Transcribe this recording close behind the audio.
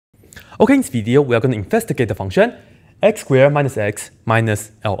Okay, in this video, we are going to investigate the function x squared minus x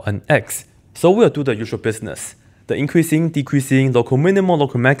minus ln x. So we'll do the usual business. The increasing, decreasing, local minimum,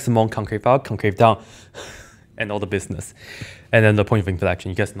 local maximum, concave up, concave down, and all the business. And then the point of inflection,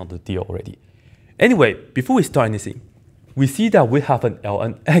 you guys know the deal already. Anyway, before we start anything, we see that we have an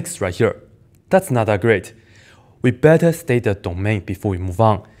ln x right here. That's not that great. We better state the domain before we move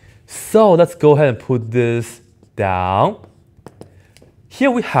on. So let's go ahead and put this down. Here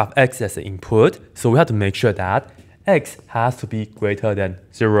we have x as an input, so we have to make sure that x has to be greater than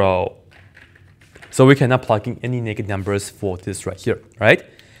 0. So we cannot plug in any negative numbers for this right here, right?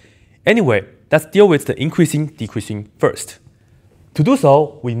 Anyway, let's deal with the increasing, decreasing first. To do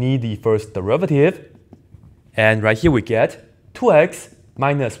so, we need the first derivative. And right here we get 2x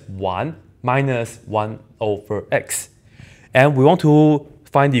minus 1 minus 1 over x. And we want to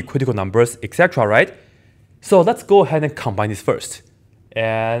find the critical numbers, etc., right? So let's go ahead and combine this first.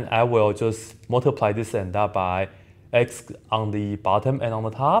 And I will just multiply this and that by x on the bottom and on the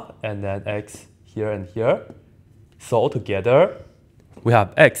top, and then x here and here. So altogether, we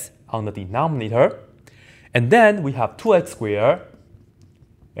have x on the denominator, and then we have 2x squared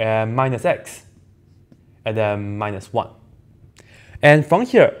and minus x, and then minus 1. And from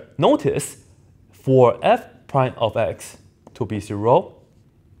here, notice for f prime of x to be 0,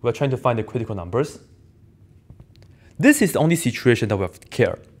 we're trying to find the critical numbers. This is the only situation that we have to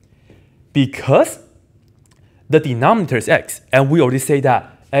care. Because the denominator is x, and we already say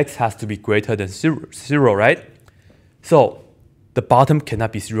that x has to be greater than 0, right? So the bottom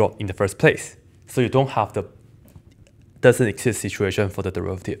cannot be 0 in the first place. So you don't have the doesn't exist situation for the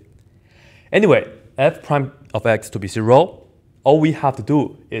derivative. Anyway, f prime of x to be 0, all we have to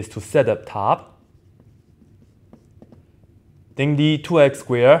do is to set up top, then the 2x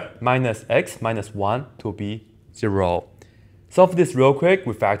squared minus x minus 1 to be 0. Solve this real quick.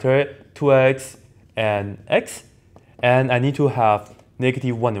 We factor it 2x and x, and I need to have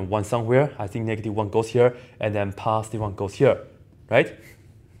negative 1 and 1 somewhere. I think negative 1 goes here, and then positive 1 goes here, right?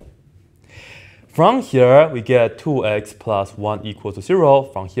 From here, we get 2x plus 1 equal to 0.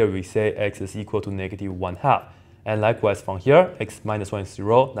 From here, we say x is equal to negative 1/2. And likewise, from here, x minus 1 is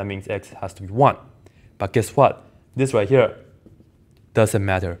 0. That means x has to be 1. But guess what? This right here doesn't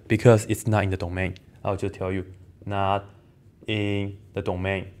matter because it's not in the domain. I'll just tell you, not in the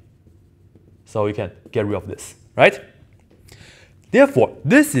domain. So you can get rid of this, right? Therefore,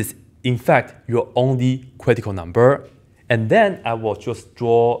 this is in fact your only critical number. And then I will just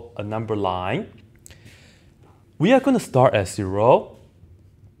draw a number line. We are going to start at 0.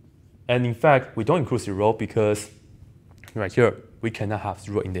 And in fact, we don't include 0 because right here, we cannot have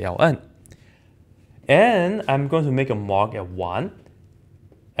 0 in the ln. And I'm going to make a mark at 1.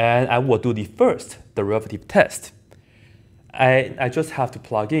 And I will do the first derivative test. I just have to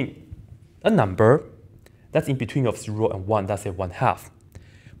plug in a number that's in between of 0 and 1, that's a 1/2.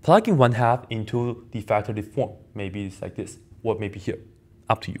 Plugging 1/2 into the factored form, maybe it's like this, or maybe here,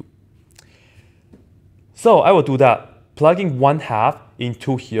 up to you. So I will do that, plugging 1/2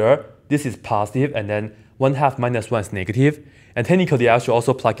 into here, this is positive, and then 1/2 minus 1 is negative, and technically I should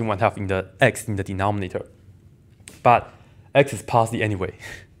also plug in 1/2 in the x in the denominator. But x is positive anyway.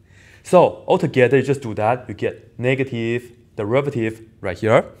 So altogether, you just do that, you get negative derivative right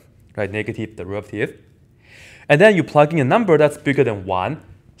here, right? Negative derivative. And then you plug in a number that's bigger than 1,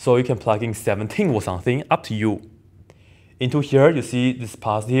 so you can plug in 17 or something, up to you. Into here, you see this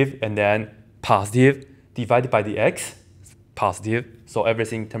positive, and then positive divided by the x, positive, so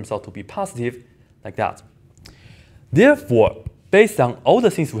everything turns out to be positive, like that. Therefore, based on all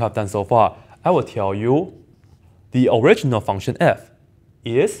the things we have done so far, I will tell you the original function f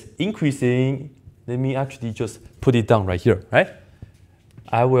is increasing. Let me actually just put it down right here, right?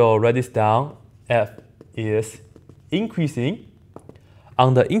 I will write this down. F is increasing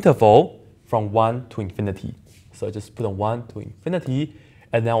on the interval from 1 to infinity. So I just put on 1 to infinity,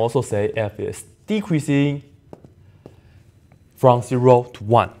 and then also say f is decreasing from 0 to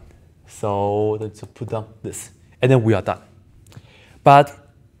 1. So let's put down this, and then we are done. But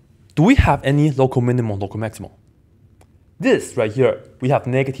do we have any local minimum, local maximum? This right here, we have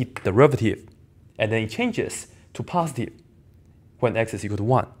negative derivative, and then it changes to positive when x is equal to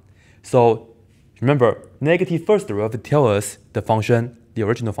 1. So remember, negative first derivative tells us the function, the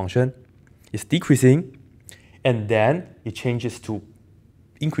original function, is decreasing, and then it changes to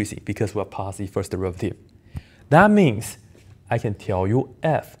increasing because we have positive first derivative. That means I can tell you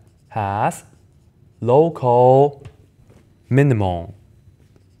f has local minimum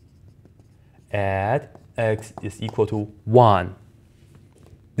at x is equal to 1.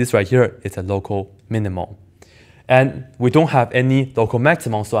 This right here is a local minimum. And we don't have any local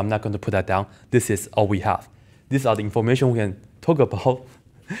maximum, so I'm not going to put that down. This is all we have. These are the information we can talk about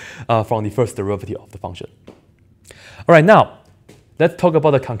from the first derivative of the function. All right, now, let's talk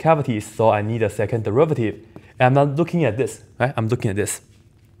about the concavity. So I need a second derivative. And I'm not looking at this, right? I'm looking at this.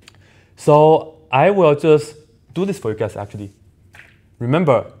 So I will just do this for you guys, actually.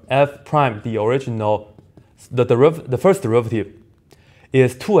 Remember, f prime, the original, the first derivative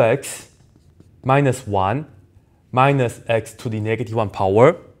is 2x minus 1 minus x to the negative 1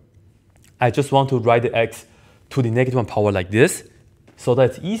 power. I just want to write the x to the negative 1 power like this, so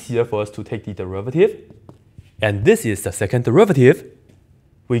that it's easier for us to take the derivative. And this is the second derivative.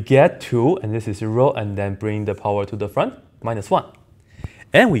 We get 2, and this is 0, and then bring the power to the front, minus 1.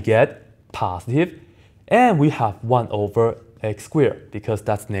 And we get positive, and we have 1 over x squared, because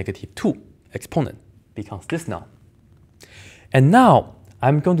that's negative 2. Exponent becomes this now. And now,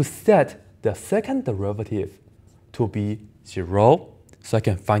 I'm going to set the second derivative to be 0, so I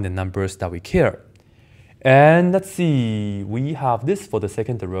can find the numbers that we care. And let's see, we have this for the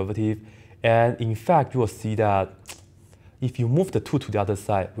second derivative, and in fact, you will see that if you move the 2 to the other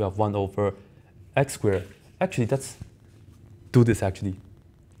side, we have 1 over x squared. Actually, let's do this actually.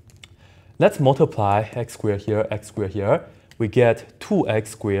 Let's multiply x squared here, x squared here. We get 2x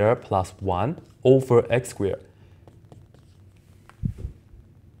squared plus 1 over x squared.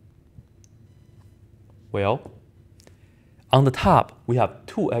 Well, on the top, we have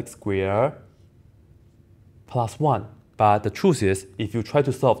 2x squared plus 1. But the truth is, if you try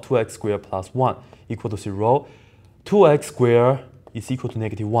to solve 2x squared plus 1 equal to 0, 2x squared is equal to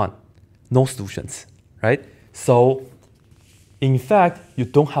negative 1. No solutions, right? So, in fact, you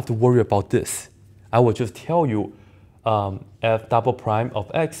don't have to worry about this. I will just tell you f double prime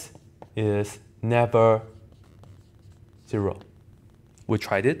of x is never 0. We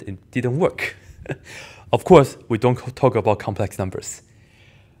tried it, it didn't work. Of course, we don't talk about complex numbers.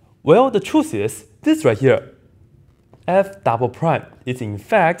 Well, the truth is, this right here, f double prime is in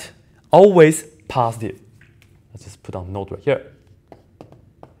fact always positive. Let's just put down a note right here.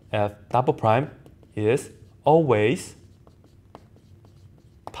 F double prime is always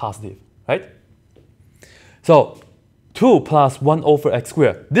positive, right? So 2 plus 1 over x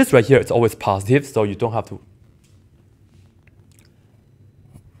squared, this right here is always positive, so you don't have to.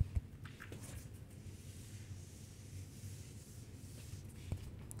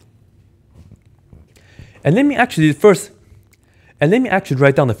 And let me actually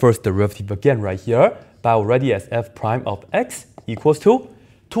write down the first derivative again right here, but already as f prime of x equals to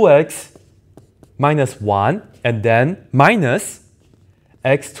 2x minus 1, and then minus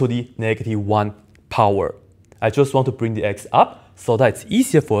x to the negative 1 power. I just want to bring the x up so that it's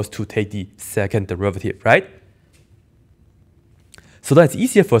easier for us to take the second derivative, right? So that it's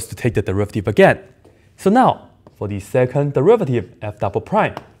easier for us to take the derivative again. So now, for the second derivative, f double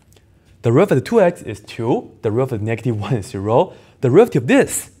prime, derivative 2x is 2, derivative negative 1 is 0. Derivative of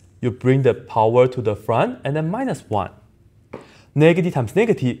this, you bring the power to the front and then minus 1. Negative times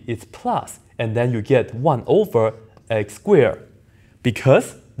negative is plus, and then you get 1 over x squared.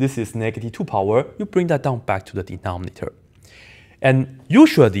 Because this is negative 2 power, you bring that down back to the denominator. And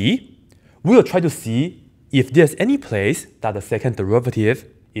usually, we'll try to see if there's any place that the second derivative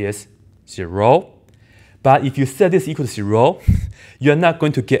is 0. But if you set this equal to 0, you're not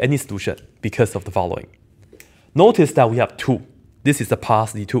going to get any solution because of the following. Notice that we have 2. This is a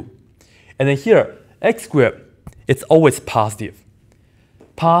positive 2. And then here, x squared, it's always positive.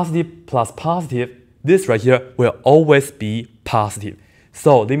 Positive plus positive, this right here will always be positive.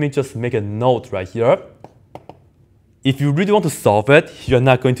 So let me just make a note right here. If you really want to solve it, you're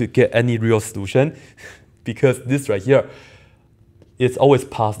not going to get any real solution because this right here is always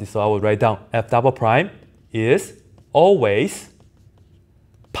positive. So I will write down f double prime is always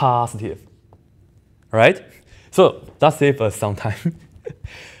positive. All right? So that saves us some time.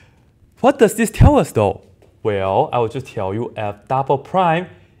 What does this tell us though? Well, I will just tell you f double prime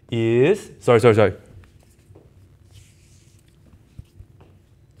is, sorry.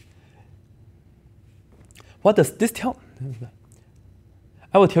 What does this tell?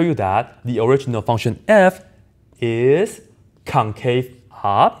 I will tell you that the original function f is concave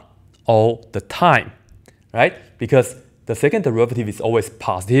up all the time, right? Because the second derivative is always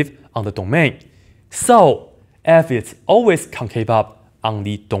positive on the domain. So f is always concave up on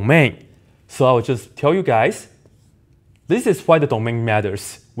the domain. So I will just tell you guys, this is why the domain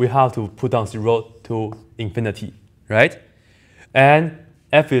matters. We have to put down 0 to infinity, right? And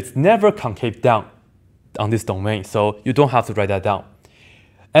f is never concave down on this domain, so you don't have to write that down.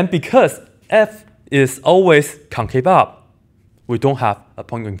 And because f is always concave up, we don't have a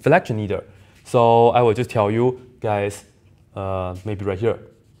point of inflection either. So I will just tell you guys, maybe right here,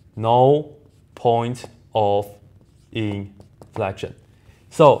 no point of inflection.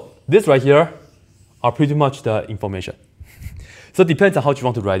 So this right here are pretty much the information. So it depends on how you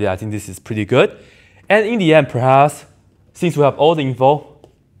want to write it. I think this is pretty good. And in the end, perhaps, since we have all the info,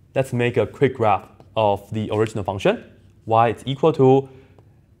 let's make a quick graph of the original function. Y is equal to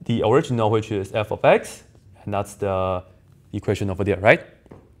the original, which is f of x, and that's the equation over there, right?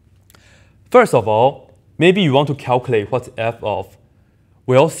 First of all, maybe you want to calculate what's f of,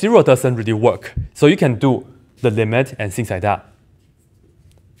 well, 0 doesn't really work. So you can do the limit and things like that.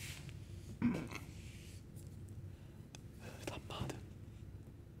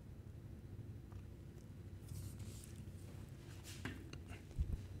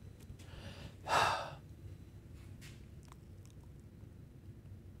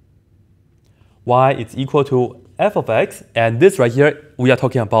 Y is equal to f of x, and this right here, we are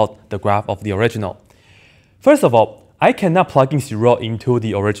talking about the graph of the original. First of all, I cannot plug in 0 into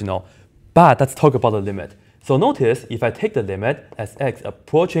the original, but let's talk about the limit. So notice, if I take the limit as x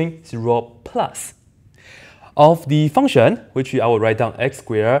approaching 0 plus of the function, which I will write down x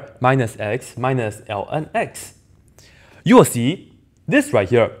squared minus x minus ln x, you will see this right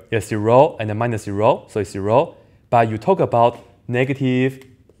here is 0 and then minus 0, so it's 0, but you talk about negative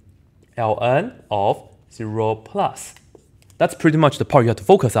ln of 0 plus. That's pretty much the part you have to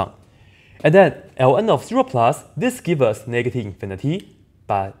focus on. And then ln of 0 plus, this gives us negative infinity,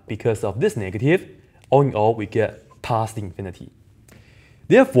 but because of this negative, all in all, we get past infinity.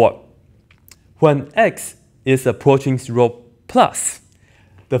 Therefore, when x is approaching 0 plus,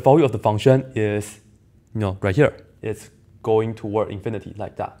 the value of the function is, right here. It's going toward infinity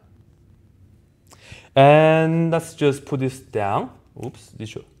like that. And let's just put this down. Oops, this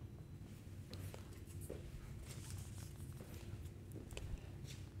should.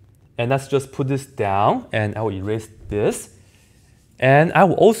 And let's just put this down, and I will erase this. And I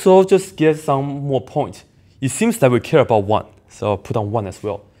will also just get some more points. It seems that we care about 1, so I'll put on 1 as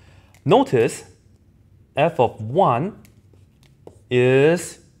well. Notice f of 1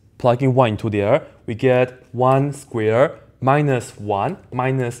 is plugging 1 into there. We get 1 squared minus 1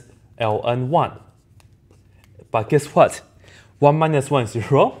 minus ln 1. But guess what? 1 minus 1 is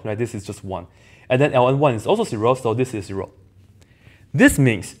 0, right? This is just 1. And then ln 1 is also 0, so this is 0. This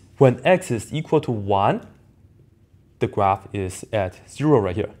means when x is equal to 1, the graph is at 0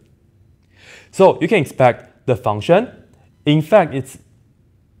 right here. So you can expect the function, in fact, it's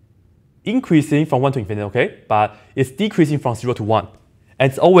increasing from 1 to infinity, okay? But it's decreasing from 0 to 1. And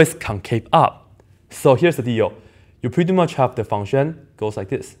it's always concave up. So here's the deal. You pretty much have the function goes like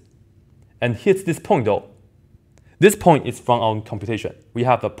this. And hits this point though. This point is from our computation. We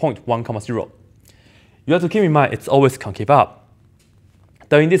have a point 1, 0. You have to keep in mind it's always concave up.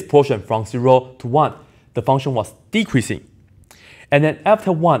 During this portion from 0 to 1, the function was decreasing. And then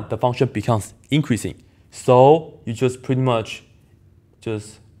after 1, the function becomes increasing. So you just pretty much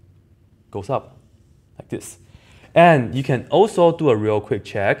just goes up like this. And you can also do a real quick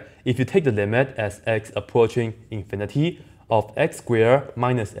check. If you take the limit as x approaching infinity of x squared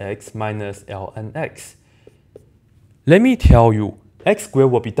minus x minus ln x. Let me tell you, x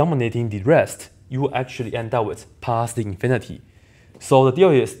squared will be dominating the rest. You will actually end up with past the infinity. So the deal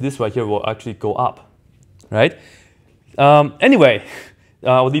is this right here will actually go up, right? Anyway,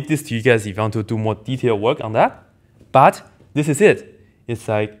 I'll leave this to you guys if you want to do more detailed work on that. But this is it. It's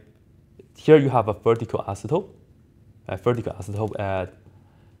like here you have a vertical asymptote at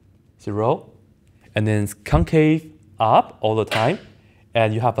 0, and then it's concave up all the time,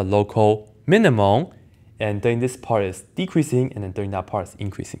 and you have a local minimum, and then this part is decreasing, and then during that part is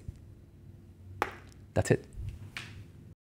increasing. That's it.